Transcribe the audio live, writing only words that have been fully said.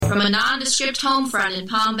From a nondescript home front in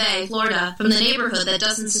Palm Bay, Florida, from the neighborhood that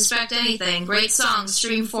doesn't suspect anything, great songs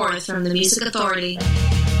stream forth from the Music Authority.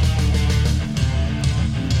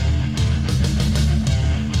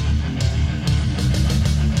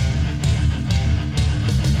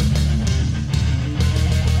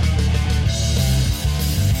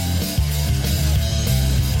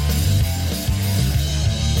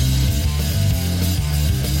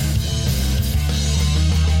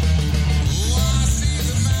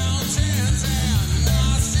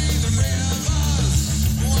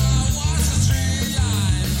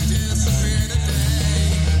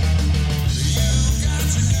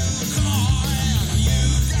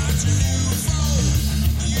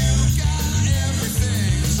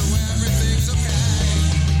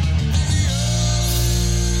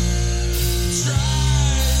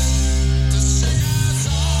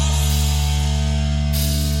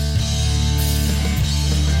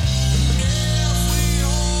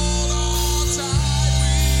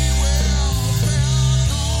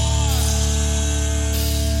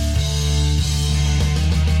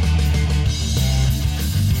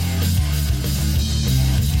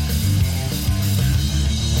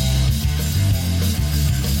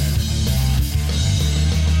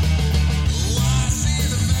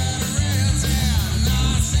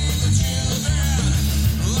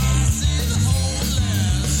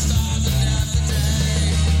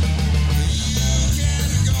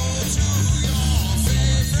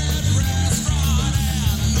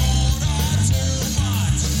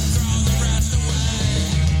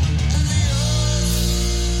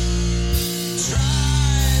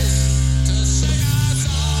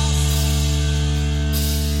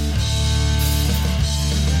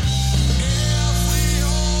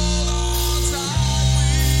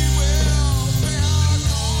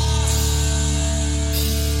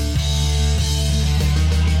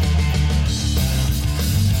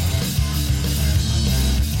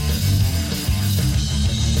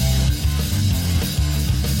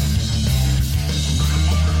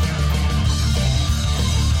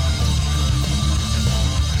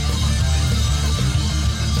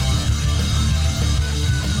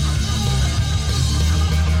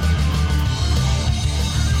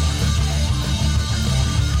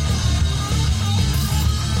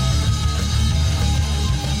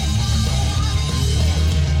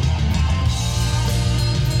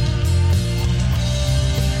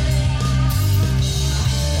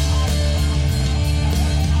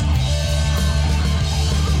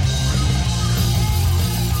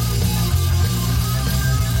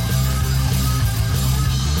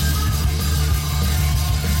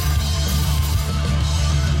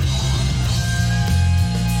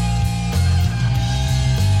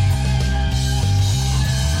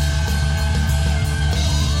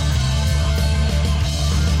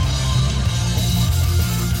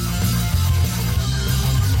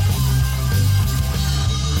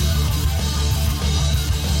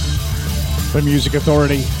 The Music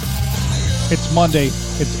Authority. It's Monday.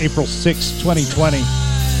 It's April 6, 2020.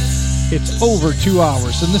 It's over 2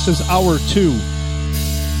 hours, and this is hour 2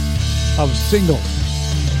 of singles.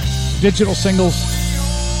 Digital singles,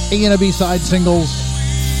 A and B-side singles,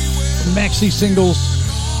 maxi singles,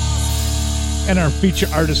 and our feature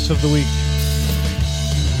artists of the week.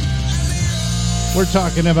 We're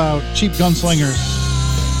talking about Cheap Gunslingers,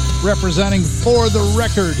 representing For the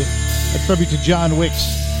Record, a tribute to John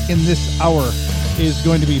Wicks. In this hour is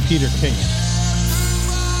going to be Peter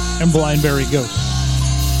Case and Blind Berry Ghost.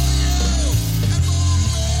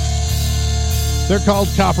 They're called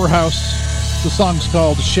Copper House. The song's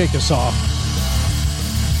called Shake Us Off.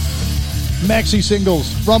 Maxi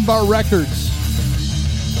singles from Bar Records.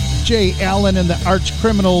 Jay Allen and the Arch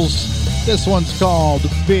Criminals. This one's called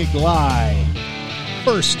Big Lie.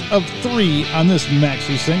 First of 3 on this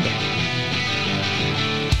maxi single.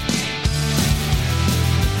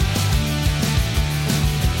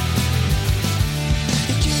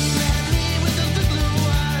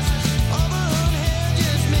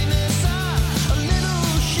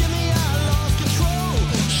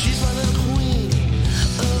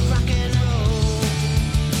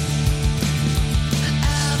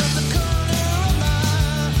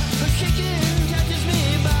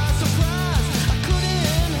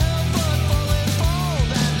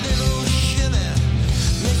 Little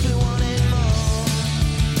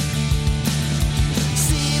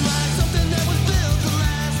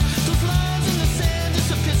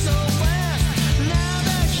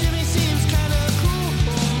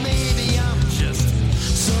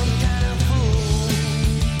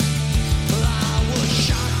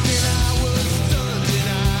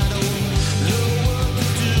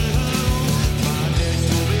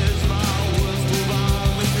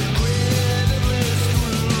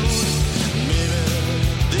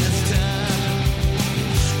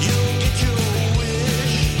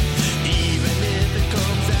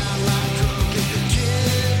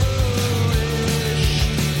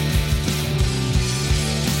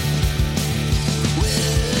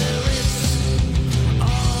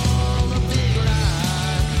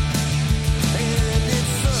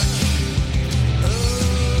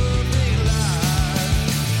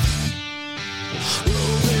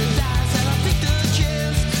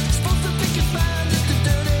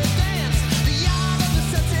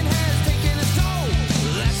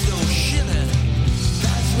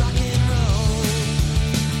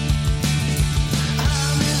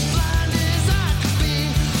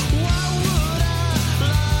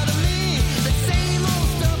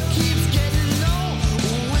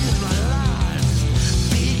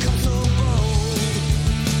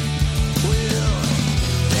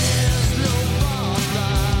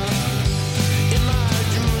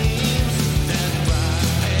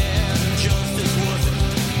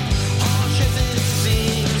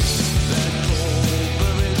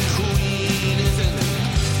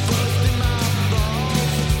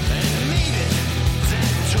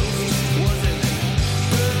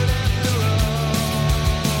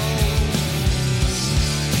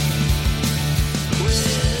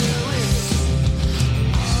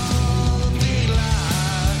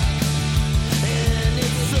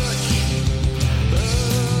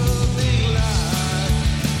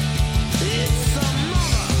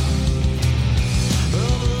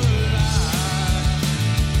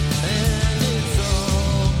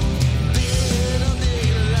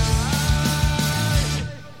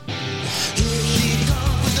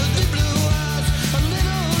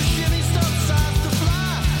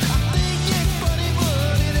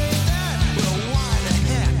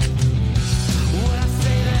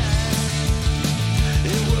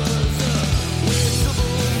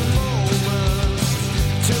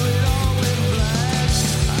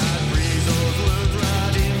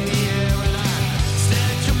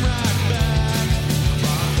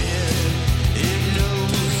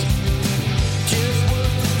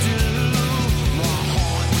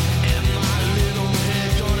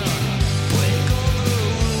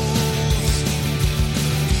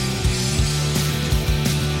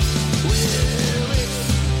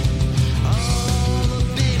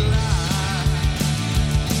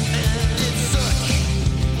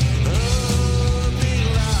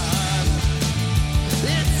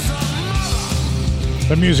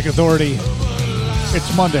The Music Authority.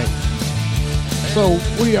 It's Monday. So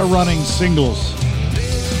we are running singles.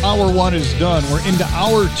 Hour 1 is done. We're into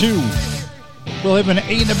Hour 2. We'll have an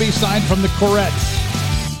A and a B side from the Corettes.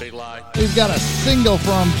 We've got a single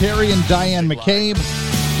from Terry and Diane McCabe.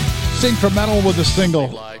 Syncremental with a single.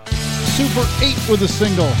 Super 8 with a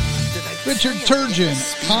single. Richard Turgeon,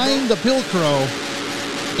 Time the Pilcrow.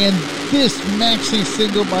 And this maxi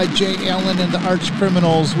single by Jay Allen and the Arch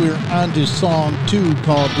Criminals. We're on to song 2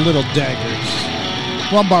 called Little Daggers.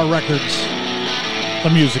 Rumbar Records, The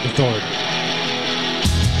Music Authority.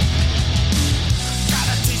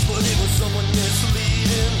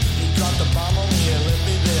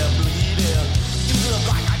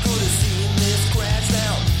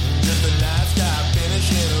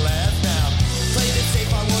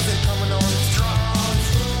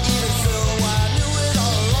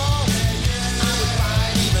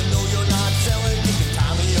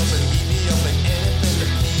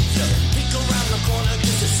 Corner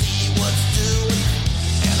just to see what's doing,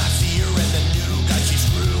 and I see her in the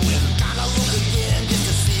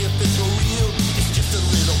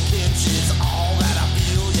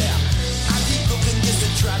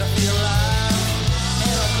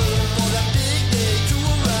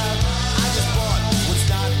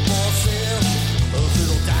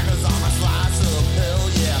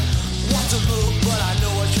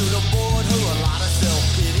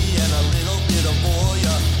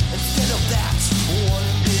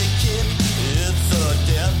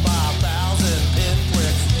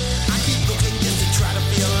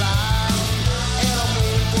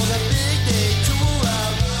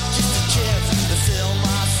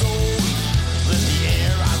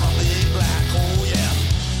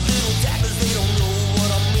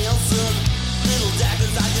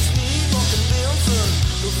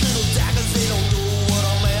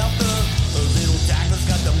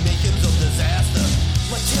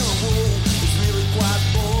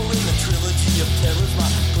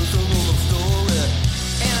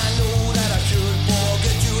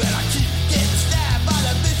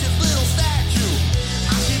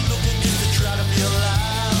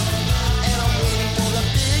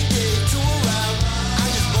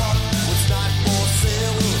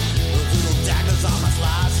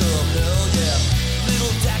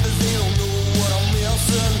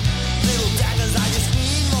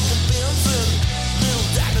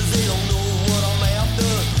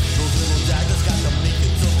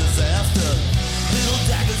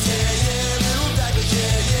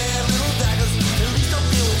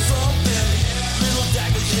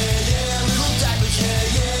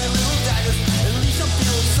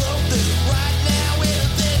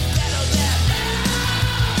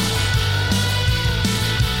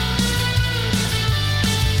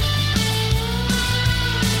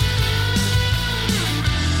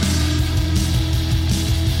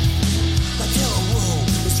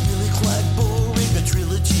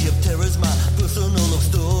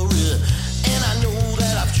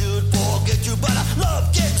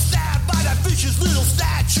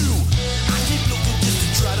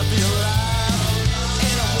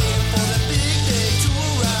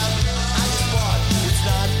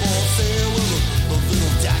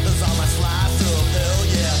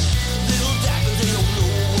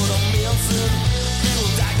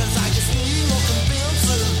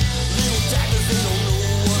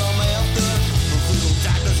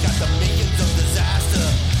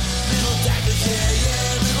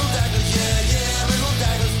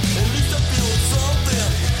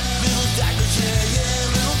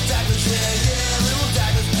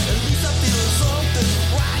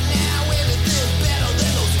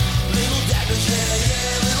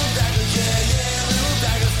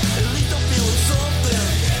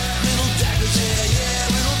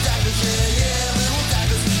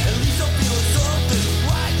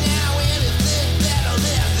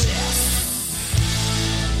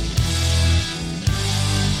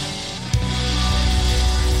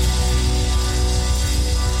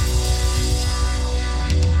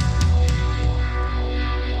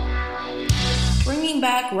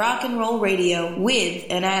rock and roll radio with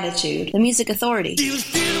an attitude. The Music Authority. She was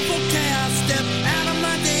beautiful chaos, step out of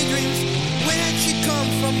my daydreams. Where'd she come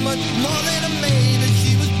from? Much more than a maid. And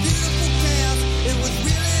she was beautiful chaos. It was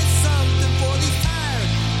really something for these tired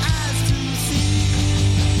eyes to see.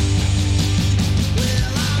 Well,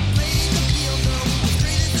 I played the field though, as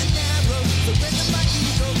straight as an arrow. Surrendered my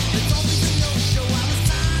ego. It's always a no-show. I was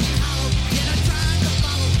tired and hollow. Yet I tried to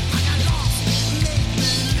follow. I got lost. Make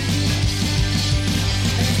believe.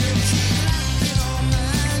 And then she laughed at all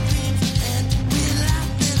my dreams. And we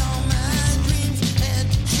laughed at all my dreams. And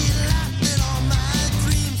she laughed at all my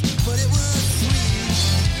dreams. But it was sweet.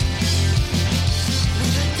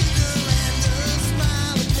 With a giggle and a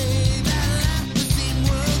smile, it made that laughter seem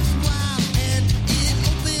worthwhile. And it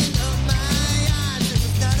opened up my eyes. It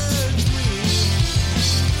was not a dream.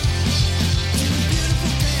 She was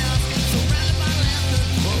beautiful chaos, surrounded by laughter,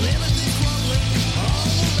 while everything crumbling all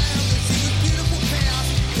around her. She was beautiful chaos.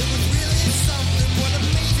 It was really something, what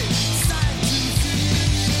amazing sight to see.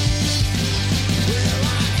 Well,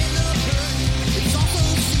 I end up hurt. It's also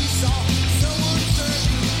seesaw, so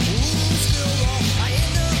uncertain. Ooh, still raw. I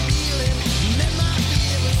end up feeling, met my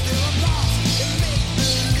feelings, still I'm lost in make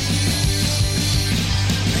believe.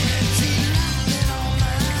 And she laughed at all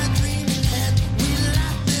my dreams, and we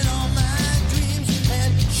laughed at all my dreams,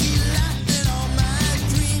 and she laughed at all my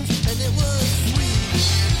dreams, and it was sweet.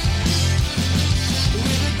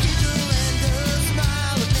 With a giggle and a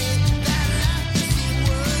smile, it made that laughter seem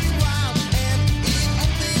worthwhile, and it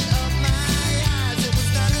opened up my eyes. It was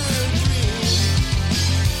not a dream.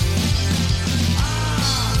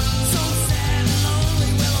 So sad and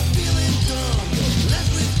lonely. Well, I'm feeling dumb,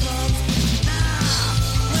 left with crumbs.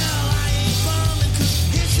 Well, I ain't bumming, 'cause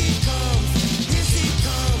here she comes, here she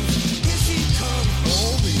comes, here she comes.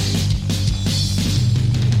 Oh, me.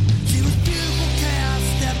 She was beautiful chaos,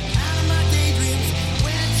 stepped out of my daydreams.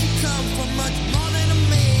 Where'd she come from? Much more than a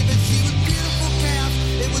maid, but she was beautiful chaos.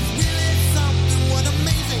 It was really something, what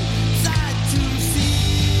amazing sight to see.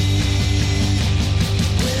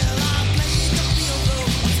 Well, I played the field though,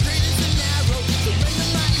 as straight as an arrow.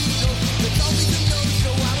 Surrendered my ego, it's always a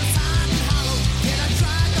no-show. I was tired and hollow, yet I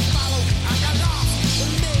tried to follow. I got lost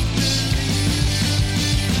in make believe.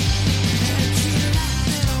 And she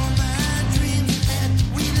laughed at all my dreams, and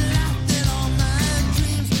we laughed at all my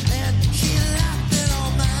dreams, and she laughed at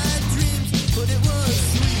all my dreams, but it was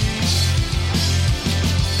sweet.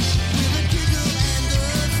 With a giggle and a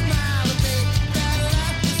smile, it made that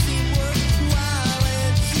laughter seem worthwhile,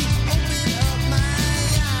 and she opened up my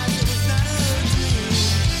eyes. It was not a dream.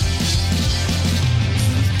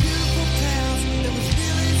 She was beautiful chaos. It was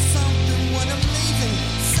really something, what amazing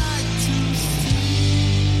sight to see.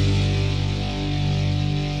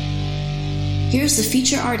 Here's the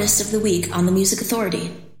feature artist of the week on the Music Authority.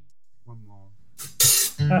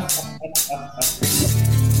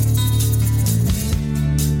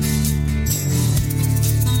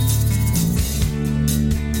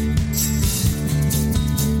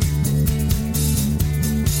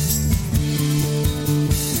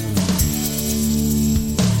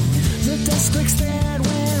 The desk clicks dead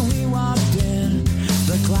when we walked in.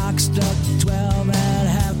 The clock struck 12 at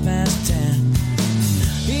 10:30.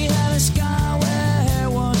 He had a scar where hair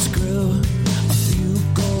once grew, a few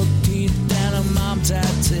gold teeth and a mom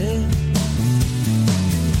tattoo.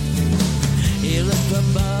 He looked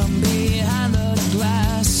above behind the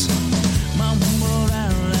glass, mumbled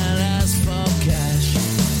around and asked for cash.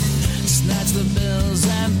 Snatched the bills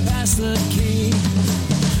and passed the key.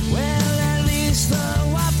 Well, at least the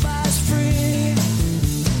Wi-Fi's free.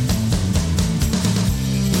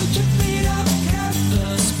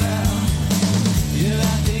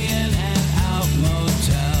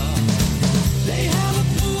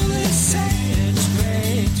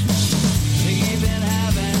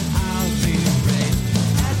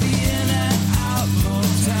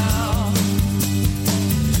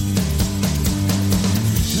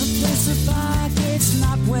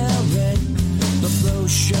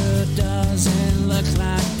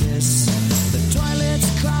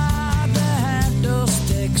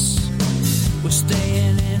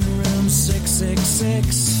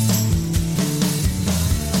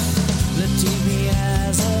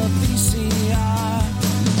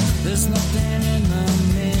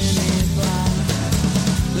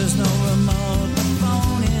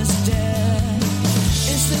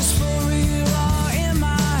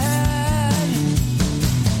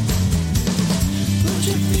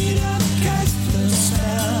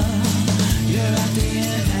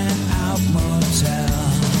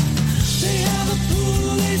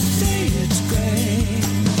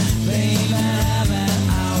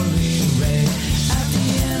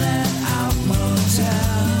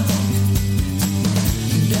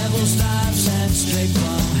 Ghost I've sent straight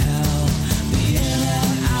from hell. The In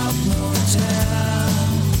and Out Motel.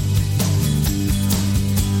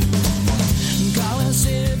 Call us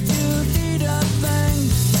if you need a thing.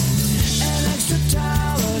 An extra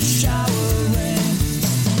towel or shower ring.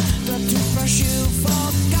 The toothbrush you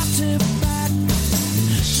forgot to pack.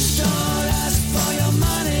 Just don't ask for your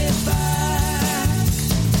money back.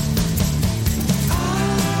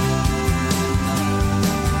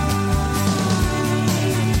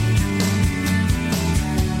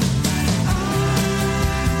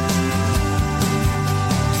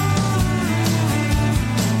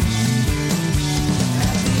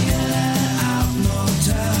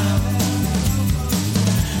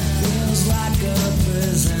 Feels like a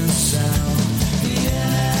prison cell. The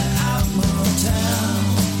In and Out Motel.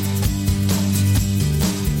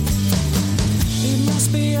 It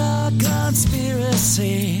must be a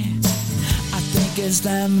conspiracy. I think it's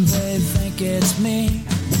them, they think it's me.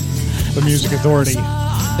 The Music Authority.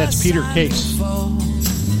 That's Peter Case.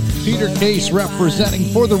 Peter Case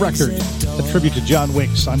representing For the Record, a tribute to John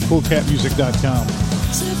Wicks on CoolCatMusic.com.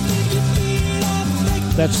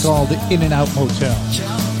 That's called the In and Out Motel.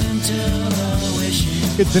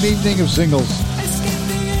 It's an evening of singles.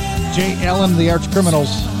 Jay Allen, the Arch Criminals,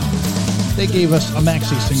 they gave us a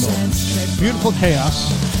maxi single. Beautiful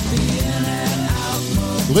Chaos,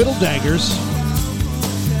 Little Daggers,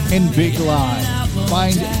 and Big Lie.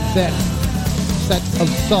 Find that set of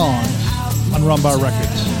songs on Rumbar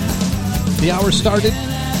Records. The hour started,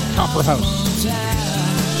 Copper House,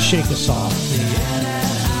 Shake Us Off,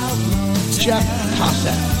 Jeff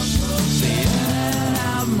Cossack,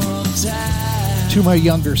 To My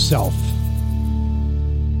Younger Self.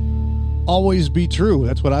 Always be true,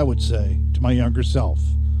 that's what I would say, to my younger self.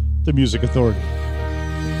 The Music Authority.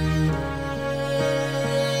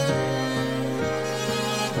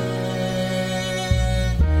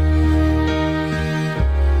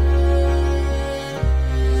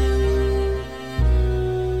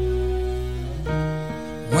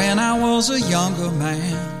 When I was a younger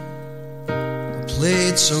man, I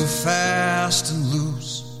played so fast and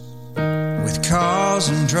loose, with cars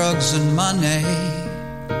and drugs and money,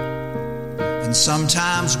 and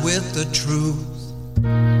sometimes with the truth.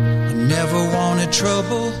 I never wanted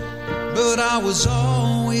trouble, but I was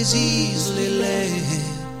always easily led,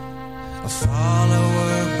 a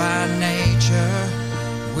follower by nature,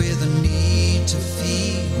 with a need to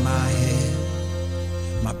feed my head.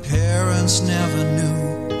 My parents never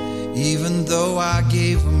knew, even though I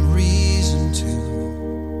gave them reason to.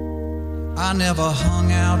 I never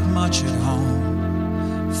hung out much at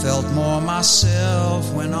home, felt more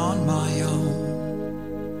myself when on my own.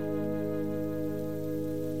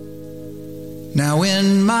 Now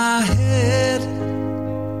in my head,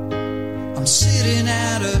 I'm sitting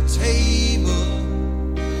at a table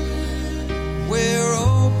where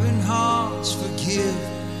open hearts forgive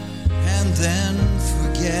and then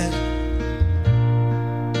forget.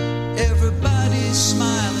 Everybody's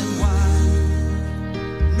smiling wide,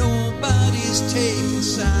 nobody's taking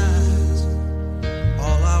sides.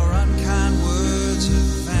 All our unkind words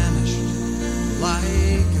have vanished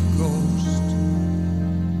like a ghost.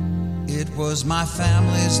 It was my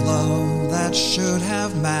family's love that should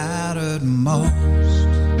have mattered most.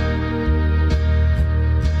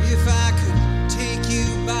 If I could take you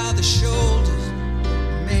by the shoulders,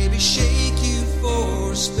 maybe shake you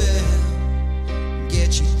for a spell,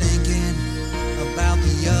 get you thinking about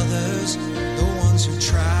the others, the ones who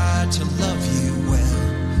tried to love you well.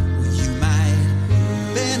 Well, you might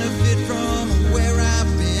benefit from where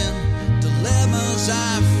I've been, dilemmas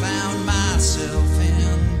I've found myself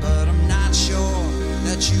in, but I'm not sure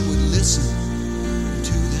that you would listen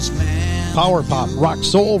to this man. Power pop, rock,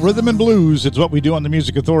 soul, rhythm, and blues. It's what we do on the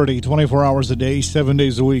Music Authority, 24 hours a day, 7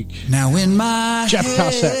 days a week. Now in my Jeff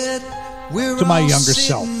Cossack, we're To My all Younger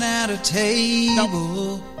Self. sitting at a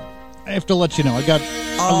table. I have to let you know, I got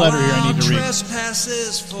a letter here I need to read. I'm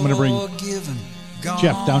going to bring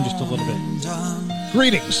Jeff down just a little bit.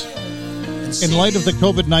 Greetings. In light of the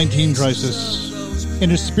COVID-19 crisis,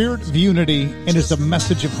 in a spirit of unity and as a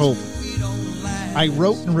message of hope, I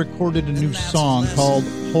wrote and recorded a new song called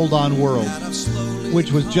Hold On World,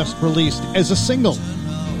 which was just released as a single.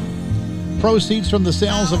 Proceeds from the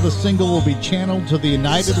sales of the single will be channeled to the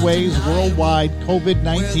United Way's Worldwide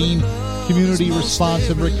COVID-19 Community Response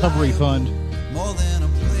and Recovery Fund,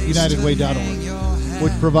 UnitedWay.org,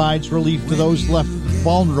 which provides relief to those left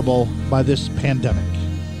vulnerable by this pandemic.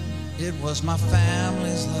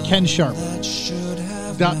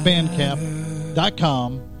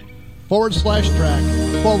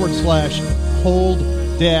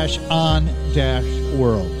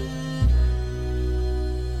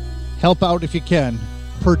 Help out if you can.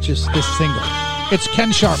 Purchase this single. It's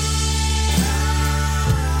Ken Sharp.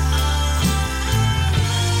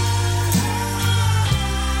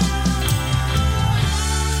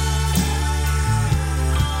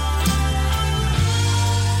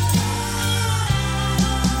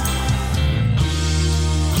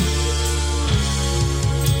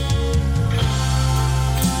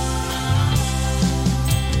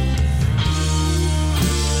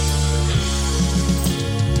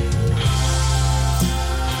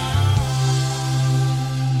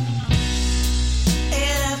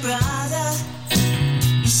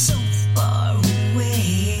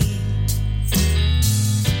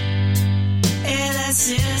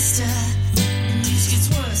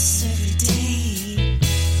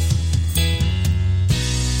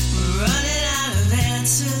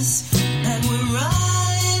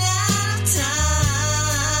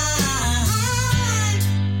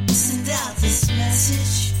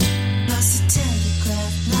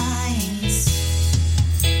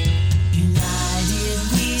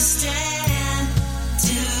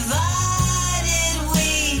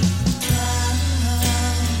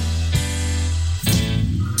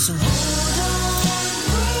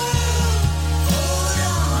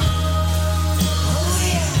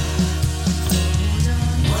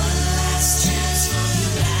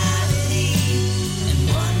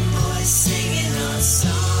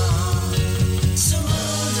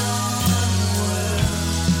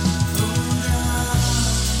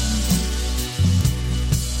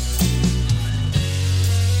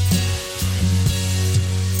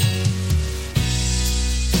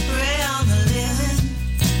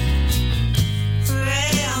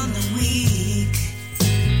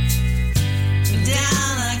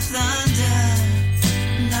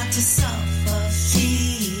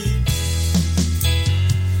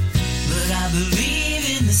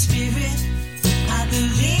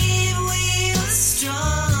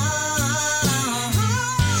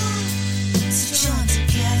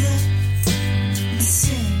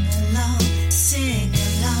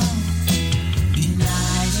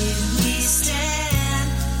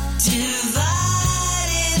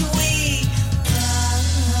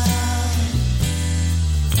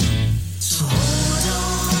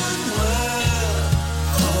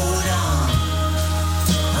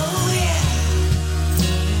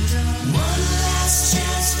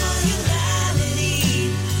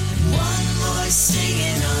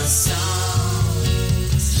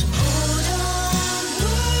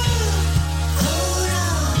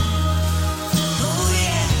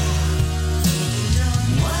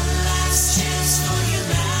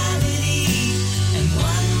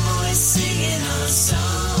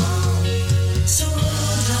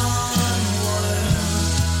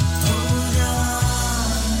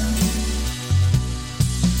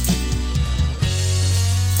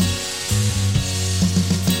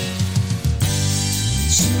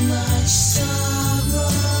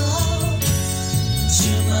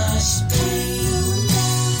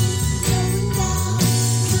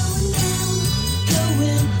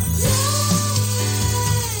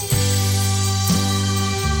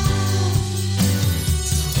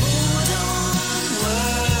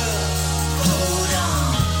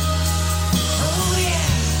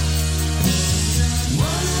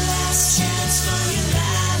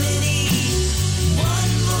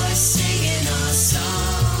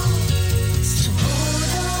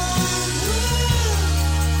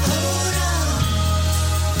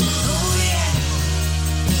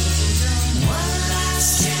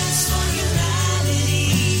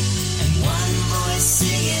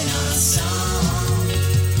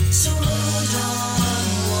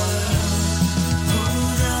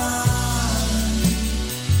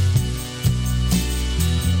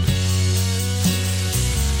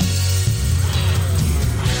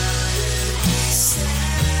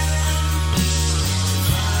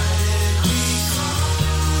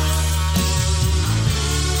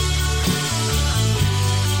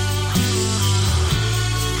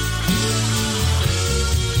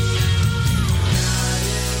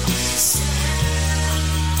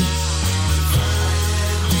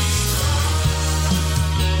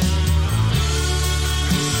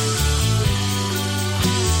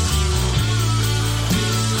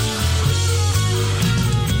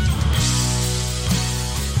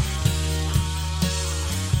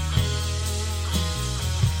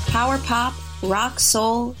 Power pop, rock,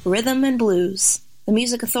 soul, rhythm, and blues. The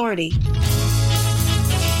Music Authority.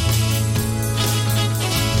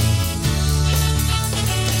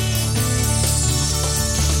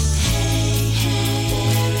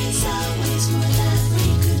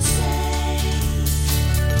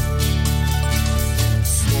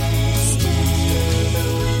 Stay through the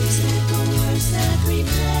winter.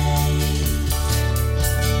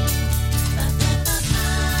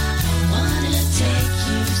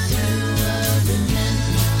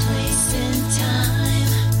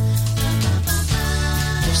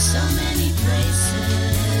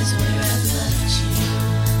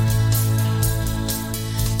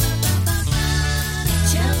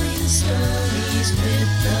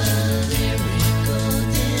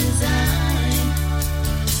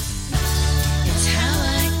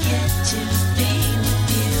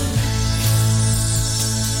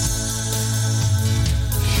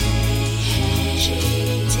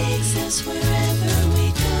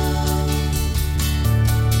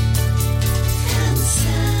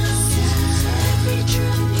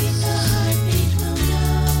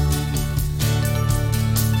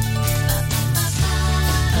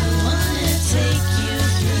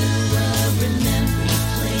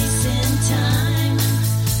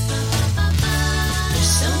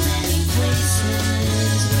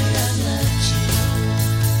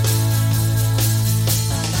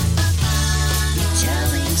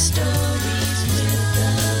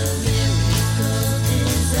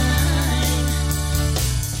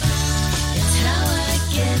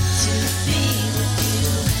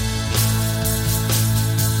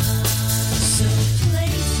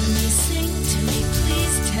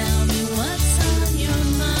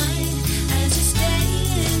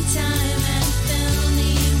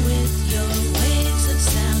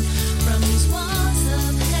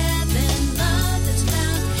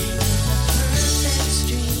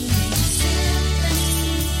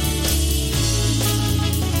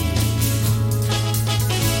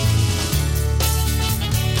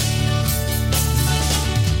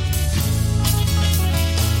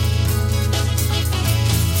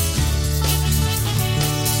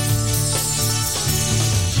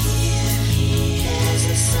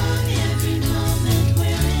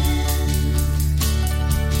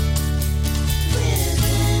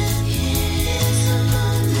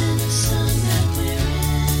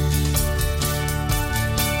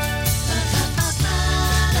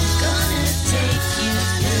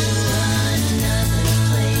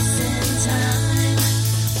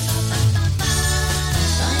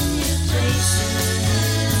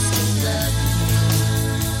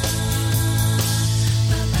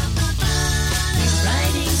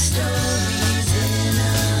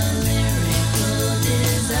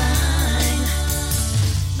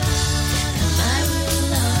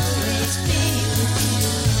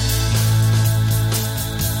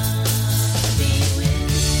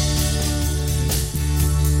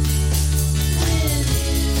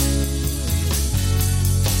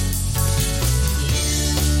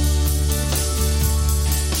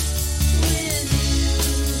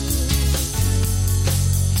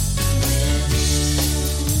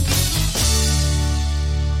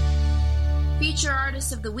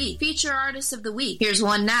 Artist of the Week. Feature Artist of the Week. Here's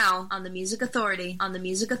one now on the Music Authority. On the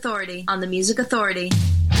Music Authority. On the Music Authority.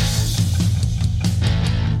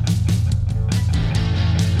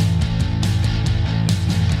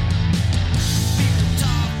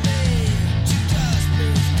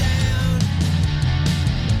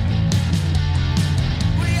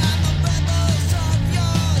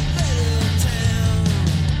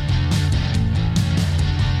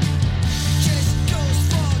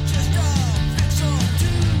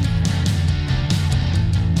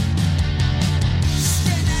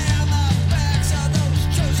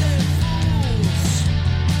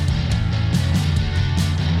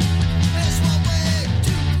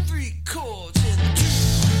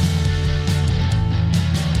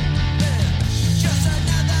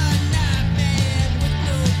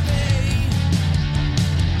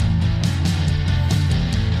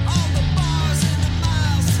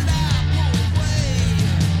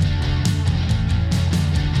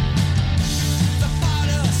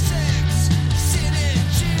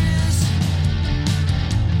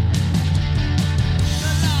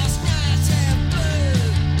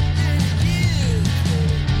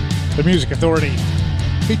 The Music Authority.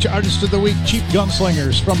 Feature Artist of the Week, Cheap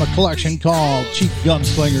Gunslingers, from a collection called Cheap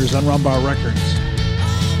Gunslingers on Rumbar Records.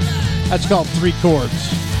 That's called Three Chords.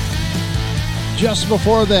 Just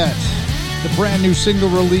before that, the brand new single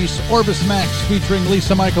release, Orbis Max, featuring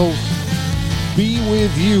Lisa Michaels, Be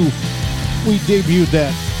With You. We debuted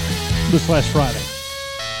that this last Friday.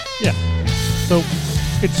 Yeah. So,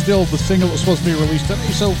 it's still the single that was supposed to be released today,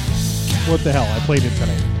 so what the hell, I played it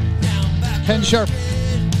today. Ken Sharp.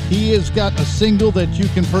 He has got a single that you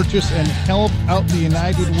can purchase and help out the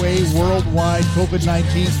United Way Worldwide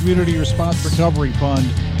COVID-19 Community Response Recovery Fund.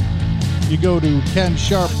 You go to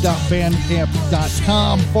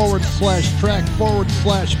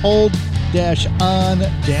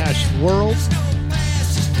kensharp.bandcamp.com/track/hold-on-world.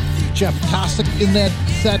 Jeff Tosick in that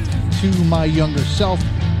set, To My Younger Self,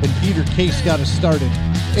 and Peter Case got us started.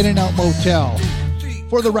 In and Out Motel.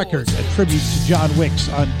 For the record, a tribute to John Wicks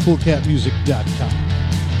on coolcatmusic.com.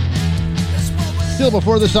 Still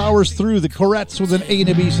before this hour's through, the Corettes with an A and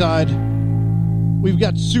a B side. We've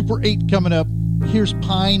got Super 8 coming up. Here's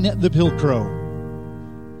Pine the Pilcrow.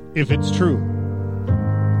 If It's True.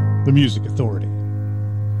 The Music Authority.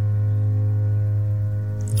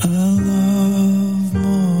 A love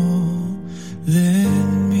more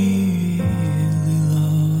than merely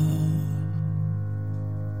love.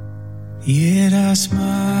 Yet I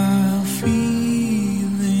smile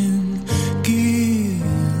feeling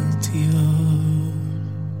guilty of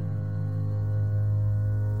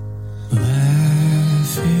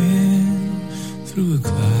laughing through a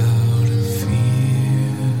cloud of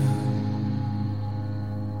fear.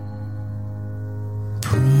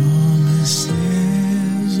 Promises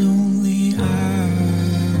only I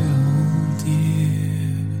hold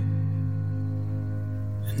dear.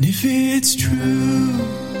 And if it's true,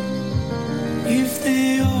 if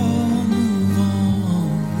they all move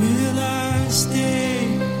on, will I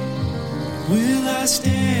stay? Will I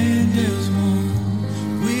stand as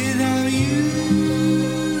one without you?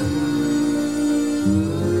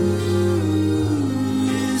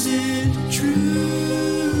 Is it true?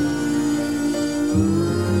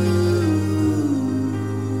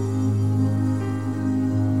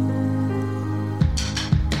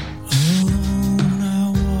 Alone I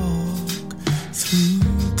walk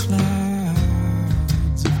through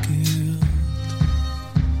clouds of guilt,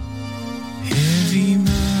 heavy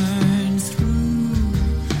mind through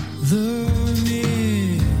the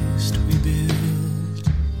mist we built.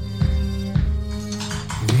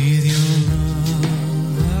 With your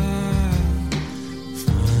love I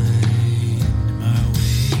find my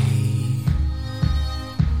way.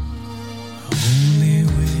 I only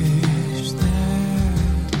wish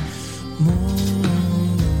that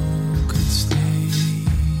more could stay.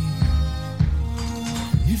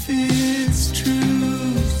 If it's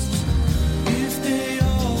true, if they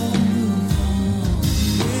all move on,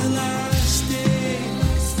 will I stay?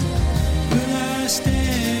 Will I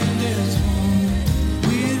stand as one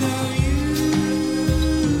without you?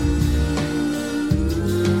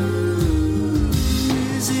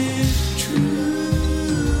 Is it true?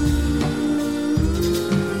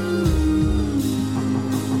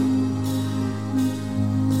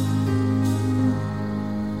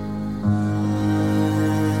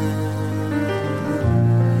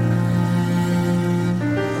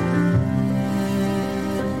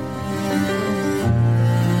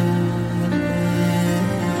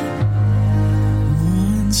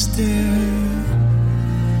 One step,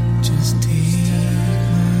 just take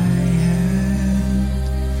my hand,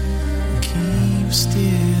 keep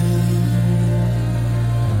still.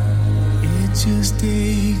 It just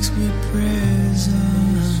aches with presence,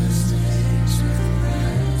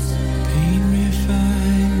 pain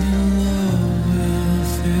refined and love will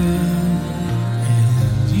fill.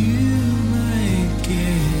 And you might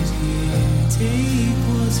get here, take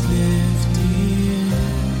what's left here.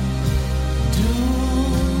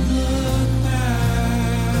 Don't look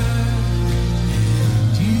back,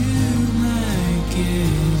 and you might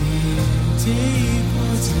get here. Take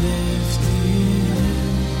what's left here.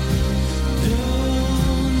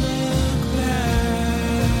 Don't look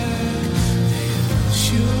back, they'll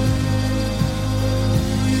show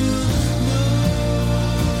you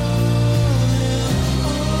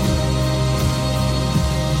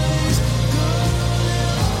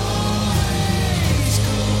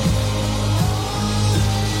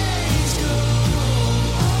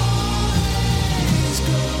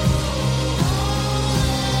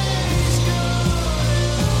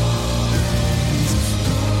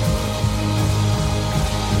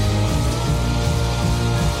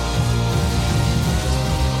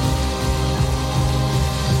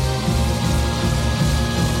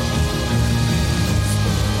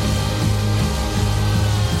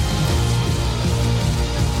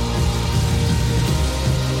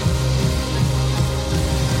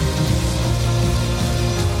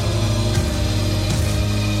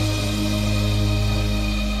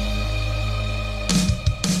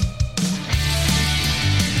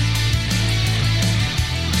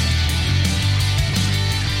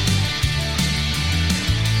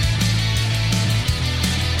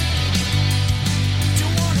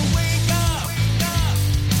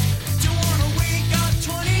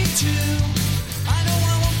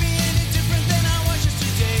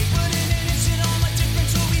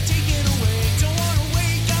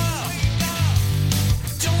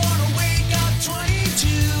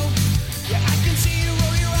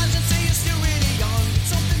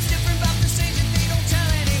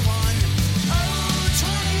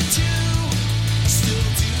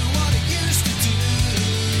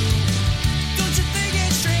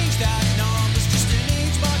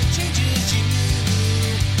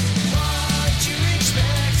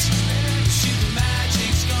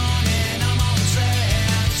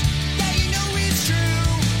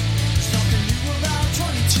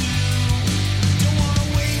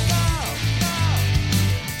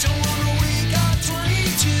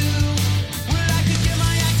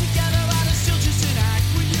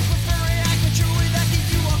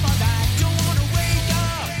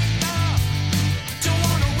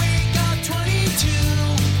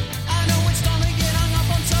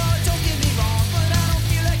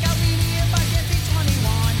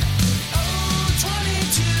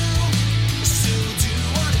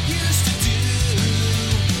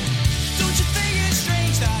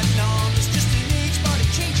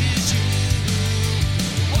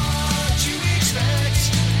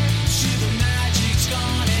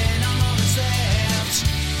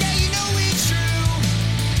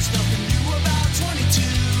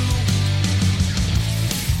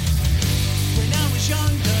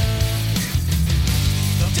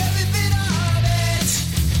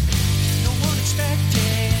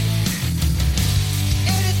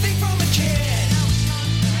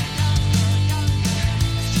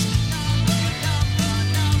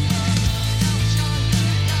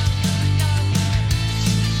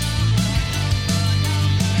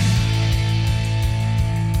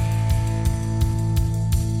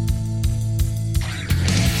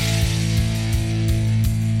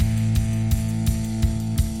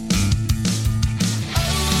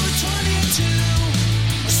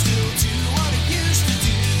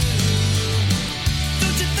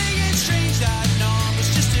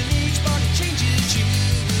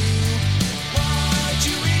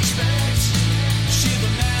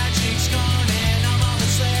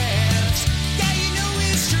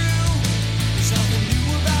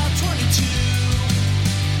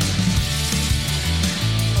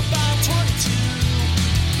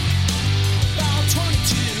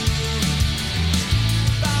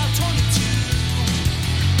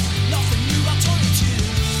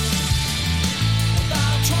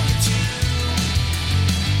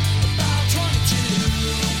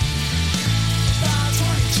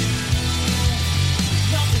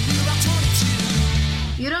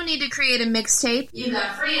need to create a mixtape, you've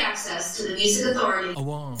got free access to the Music Authority. A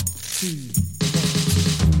 1, 2.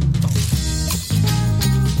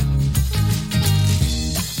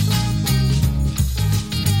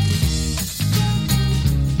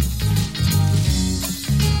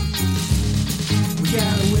 We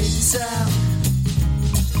gotta wait this out.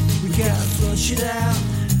 We gotta flush it out.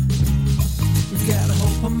 We've gotta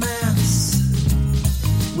hope a mess.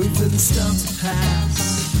 Wait for the storm to pass.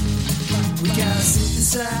 We gotta sit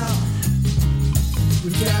this out. We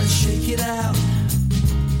gotta shake it out.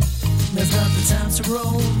 Now's not the time to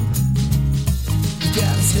roll. We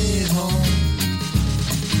gotta stay at home.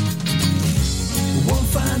 One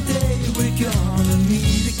fine day we're gonna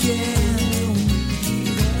meet again.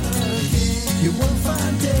 Yeah, one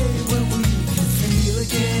fine day when we can feel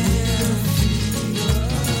again.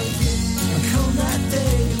 And come that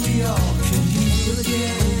day we all can heal again.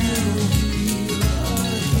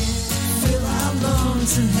 Fill our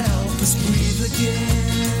lungs and help us breathe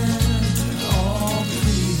again. Oh,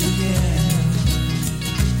 breathe again.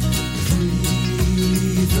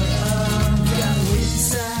 Breathe up. We gotta wait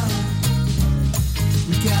this out.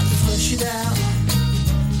 We gotta flush it out.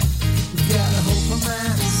 We gotta hope a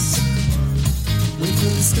mass. Wait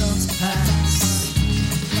for the storm to pass.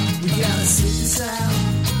 We gotta sit this out.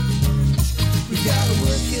 We gotta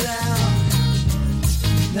work it out.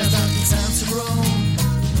 Now's not the time to roam.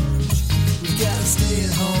 We gotta stay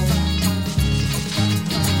at home.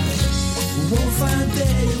 One fine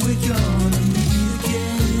day we're gonna meet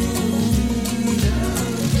again.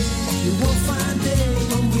 Yeah, one fine day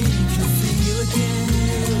when we can feel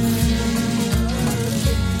again.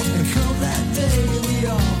 And come that day we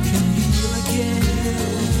all can heal again.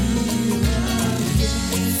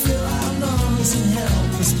 Fill our lungs and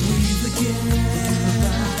help us breathe again.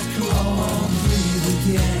 Oh, breathe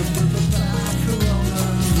again.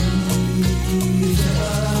 Breathe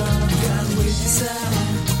up. We gotta wait this out.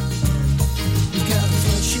 We gotta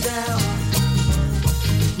flush it out.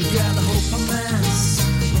 We gotta hope a mass.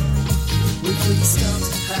 Wait for the storm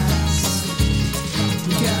to pass.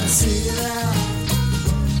 We gotta sit it out.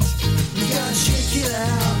 We gotta shake it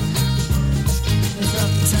out. There's not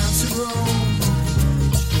the time to roam.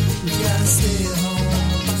 We gotta stay at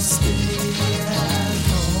home. Stay at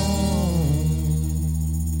home.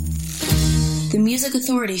 The Music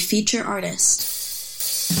Authority feature artist.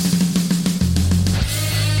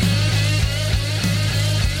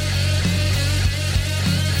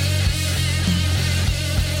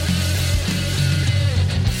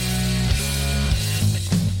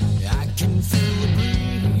 I can feel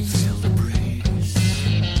the breeze,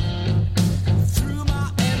 through my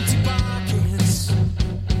empty pockets.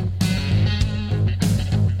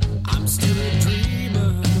 I'm still a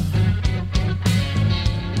dreamer,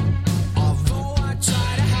 although I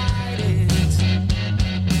try to hide it.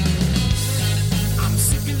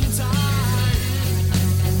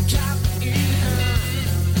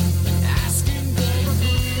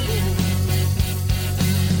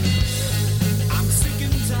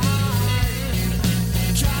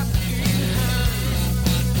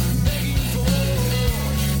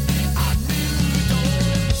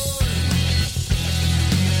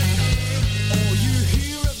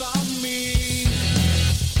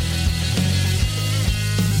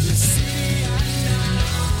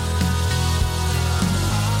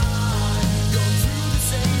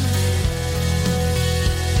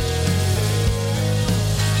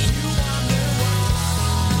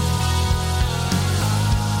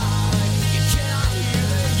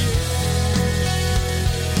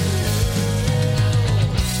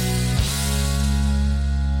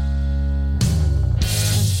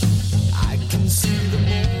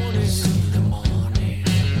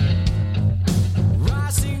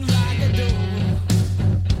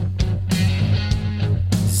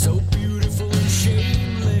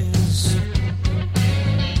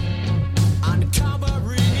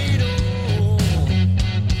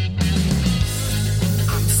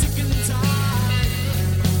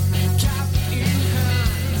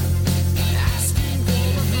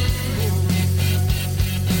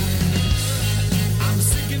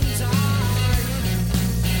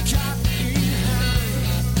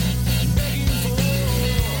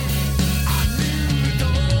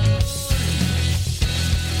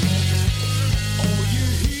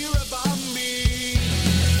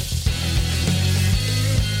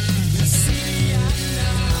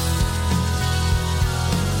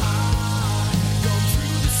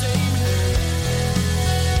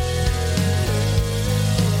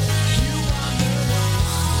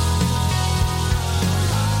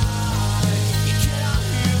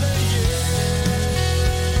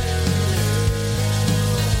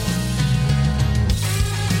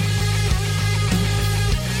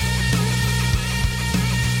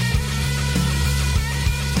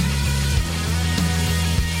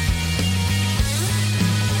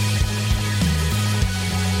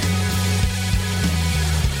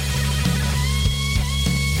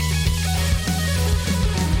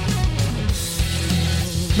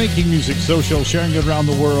 Making Music Social, sharing it around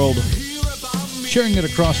the world, sharing it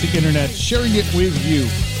across the internet, sharing it with you.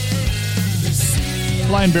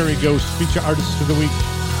 Blindberry Ghost, feature artist of the week.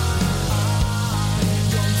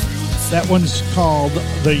 That one's called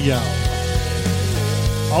The Yell.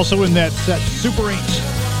 Also in that set, Super 8,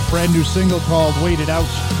 brand new single called Wait It Out.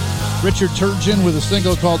 Richard Turgeon with a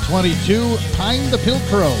single called 22, Pine the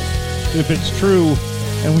Pilcrow, If It's True.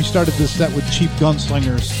 And we started this set with Cheap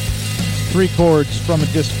Gunslingers. 3 chords from a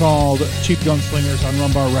disc called Cheap Gunslingers on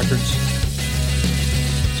Rumbar Records.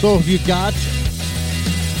 So have you got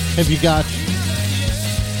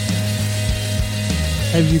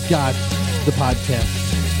the podcast?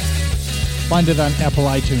 Find it on Apple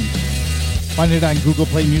iTunes. Find it on Google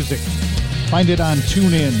Play Music. Find it on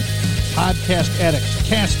TuneIn, Podcast Addicts,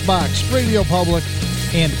 CastBox, Radio Public,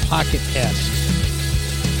 and Pocket Cast.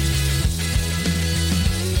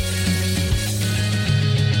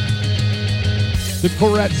 The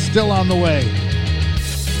Corette's still on the way.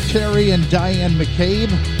 Terry and Diane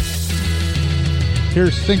McCabe.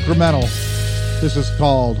 Here's Syncremental. This is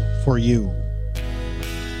called For You.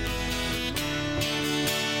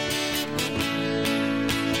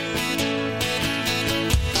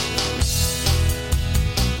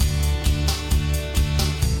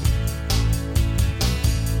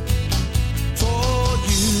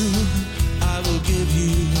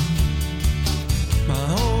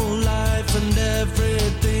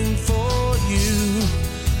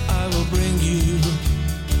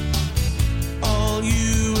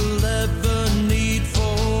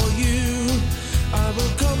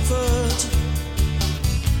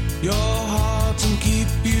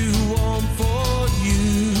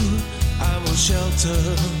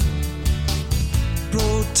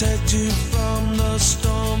 Protect you from the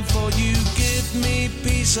storm, for you give me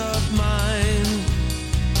peace of mind.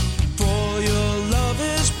 For your love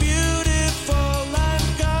is beautiful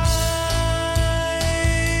and kind.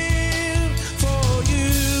 For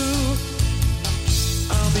you,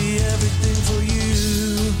 I'll be everything for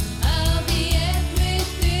you. I'll be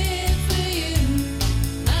everything for you.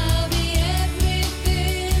 I'll be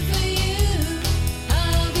everything for you.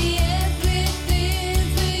 I'll be everything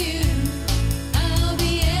for you. I'll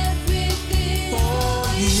be everything For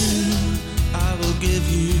you, I will give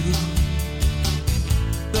you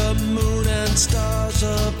the moon and stars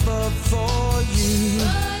above. For you,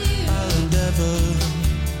 I'll endeavor.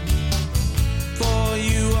 For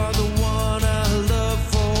you are the one I love.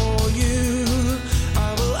 For you,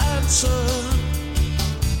 I will answer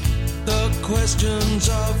the questions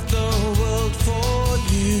of the world. For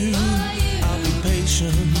you, I'll be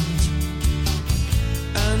patient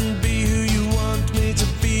and be who you want me to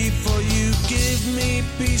be. For you give me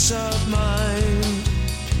peace of mind.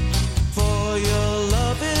 For your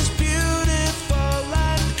love is beautiful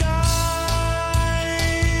and kind.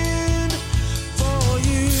 For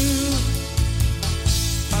you,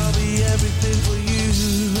 I'll be everything for you.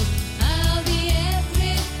 I'll be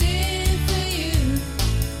everything for you.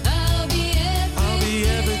 I'll be everything for you. I'll be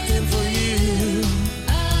everything for you.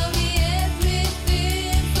 I'll be everything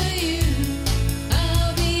for you. I'll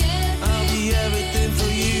be everything. I'll be everything.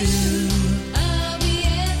 I'll be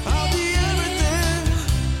everything. I'll be everything.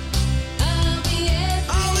 I'll be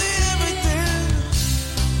everything.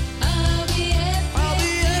 I'll be everything. I'll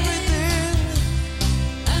be everything.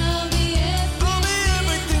 I'll be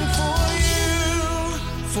everything for you.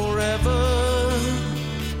 Forever,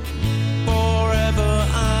 forever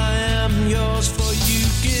I am yours. For you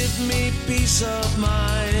give me peace of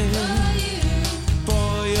mind.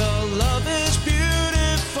 For your love is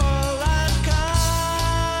beautiful and kind.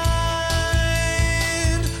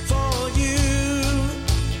 For you,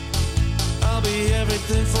 I'll be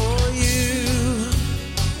everything for you.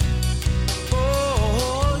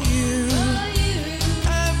 For you,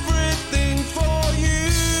 everything for you.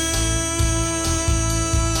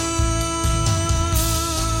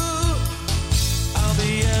 I'll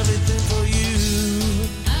be everything for you.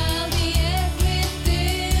 I'll be everything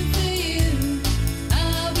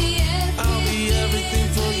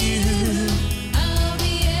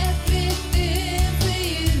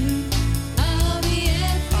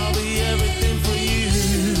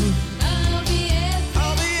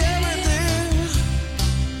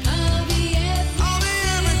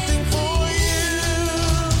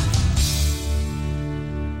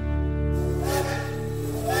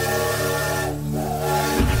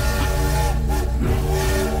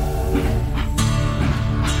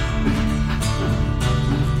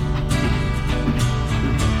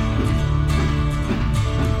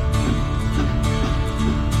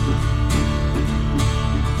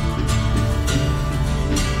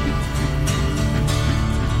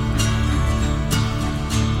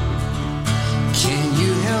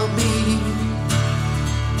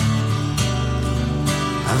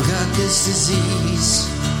I've got this disease.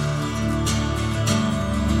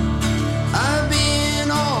 I've been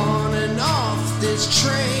on and off this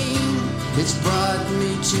train. It's brought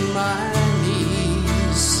me to my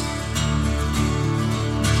knees.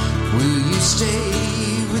 Will you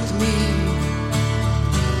stay with me?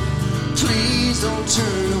 Please don't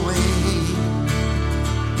turn away.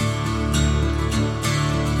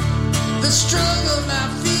 The struggle I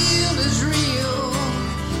feel is real,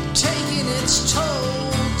 taking its toll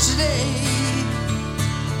today.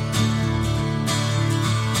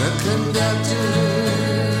 The conductor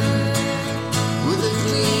with a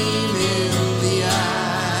gleam in the eye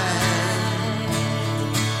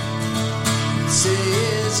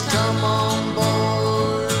says, come on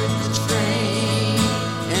board the train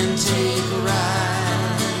and take a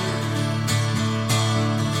ride.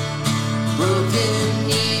 Broken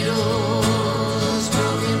needles,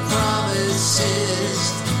 broken promises,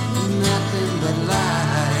 nothing but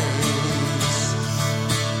lies.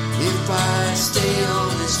 If I stay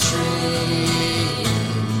on this train,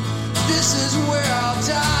 this is where I'll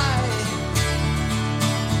die.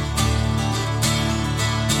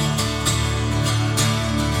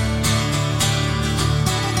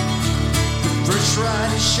 The first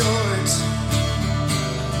ride is short,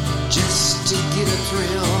 just to get a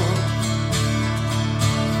thrill.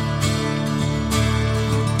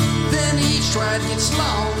 Then each ride gets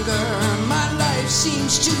longer, my life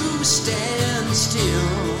seems to stand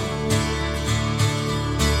still.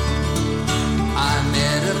 I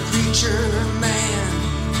met a preacher man,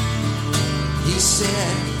 he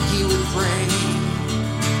said he would pray.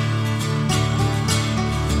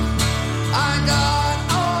 I got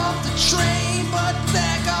off the train, but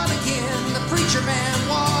back on again, the preacher man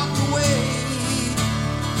walked away.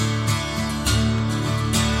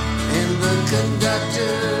 And the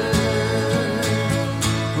conductor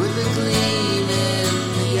with a gleam in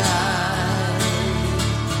the eye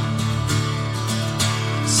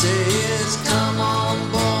says, come on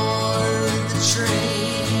board the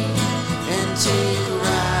train and take a ride.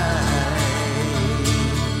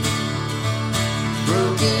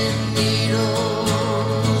 Broken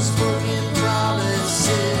needles, broken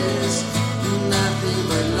promises, nothing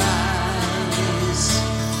but lies.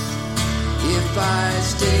 If I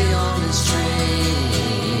stay on this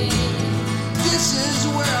train, this is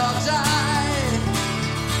where I'll die.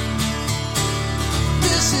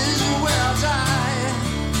 This is where I'll die.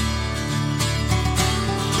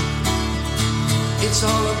 It's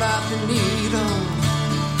all about the needle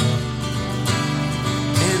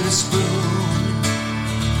and the spoon.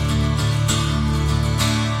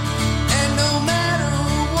 And no matter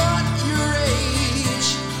what your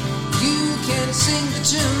age, you can sing the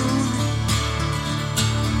tune.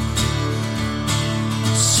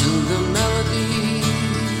 Soon the melody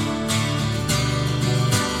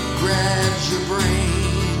grabs your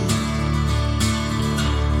brain,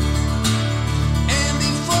 and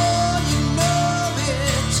before you know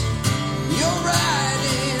it, you're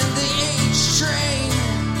riding the H train.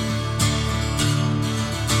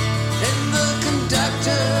 And the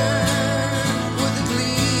conductor with a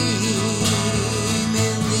gleam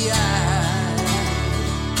in the eye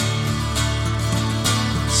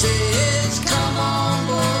says, come on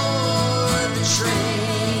board the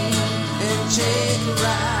train and take a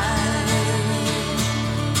ride.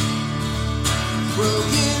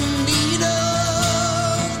 Broken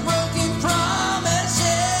needles, broken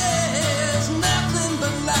promises, nothing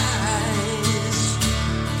but lies.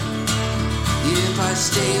 If I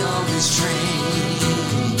stay on this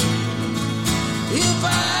train, if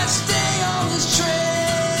I stay on this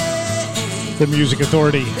train, The Music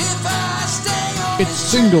Authority. if I stay on It's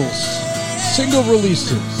this singles, single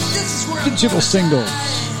releases, this is where I'm digital gonna singles, die.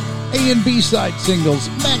 A and B side singles,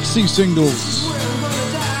 maxi singles. Where I'm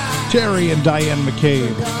gonna die. Terry and Diane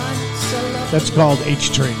McCabe. That's called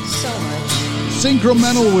H Train.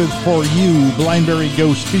 Syncremental with For You, Blindberry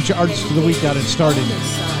Ghost, feature artist of the week got it started.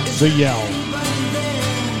 The Yell.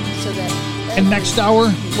 And next hour,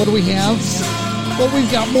 what do we have? Well,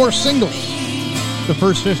 we've got more singles. The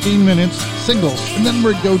first 15 minutes, singles. And then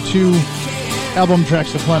we'll go to album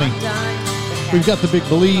tracks aplenty. We've got The Big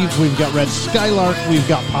Believe, we've got Red Skylark, we've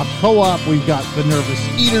got Pop Co-op, we've got The Nervous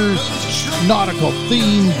Eaters, Nautical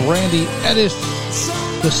Theme, Brandy Edis,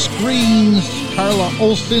 The Screens, Carla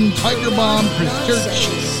Olsen, Tiger Bomb, Chris Church,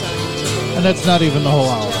 and that's not even the whole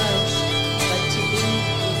hour.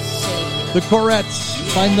 The Corettes,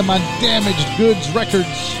 find them on Damaged Goods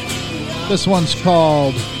Records. This one's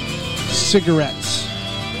called Cigarettes.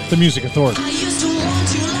 The Music Authority. I used to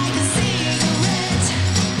want you like a cigarette.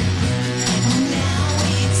 Now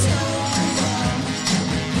it's over.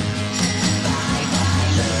 Bye bye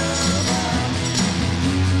love.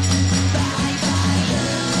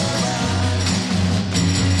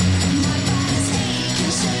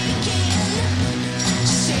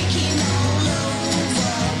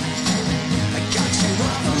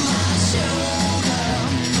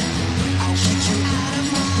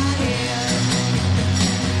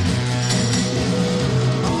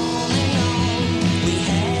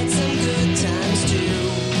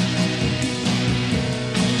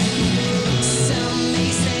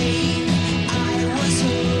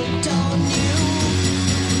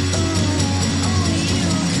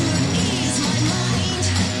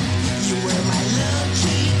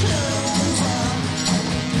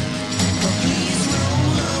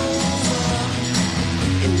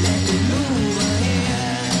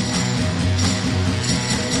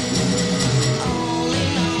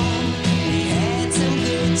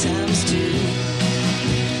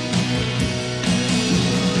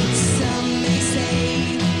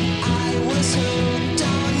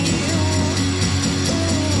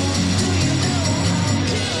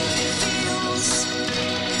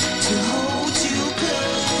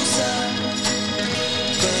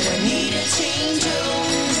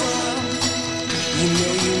 You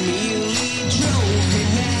know you nearly drove me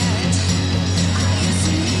mad. I used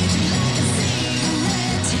to need you like a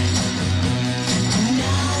cigarette.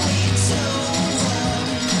 Now it's over.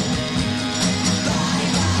 Bye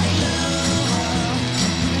bye love.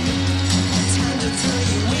 Time to throw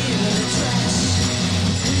you in the trash.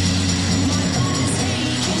 My body's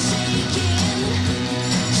aching,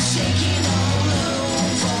 shaking all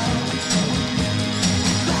over.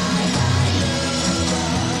 Bye bye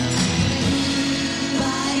lover.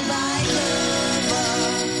 Bye bye lover.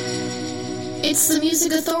 It's the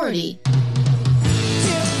Music Authority.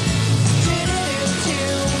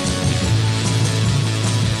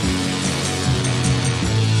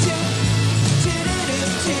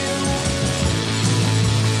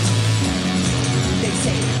 They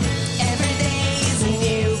say every day's a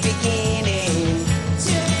new beginning.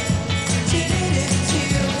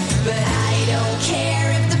 But I don't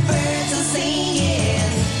care if the birds are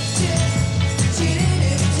singing.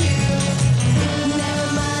 Never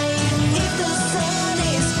mind if the sun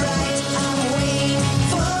is bright. I'm waiting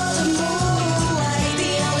for the moonlight.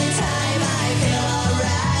 The only time I feel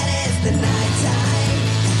alright is the nighttime.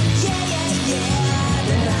 Yeah, yeah, yeah,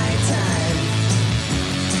 the nighttime.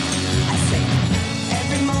 I say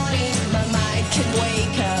every morning my mind can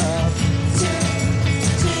wake up.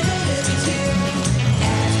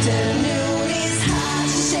 Afternoon is hard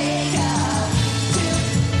to shake up.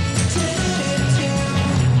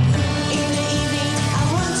 In the evening I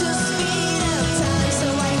want to speed up time so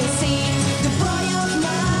I can see the boy of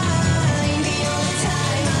mine. The only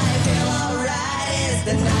time I feel alright is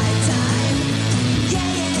the nighttime. Yeah,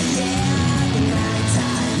 yeah, yeah, the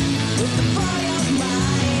nighttime with the boy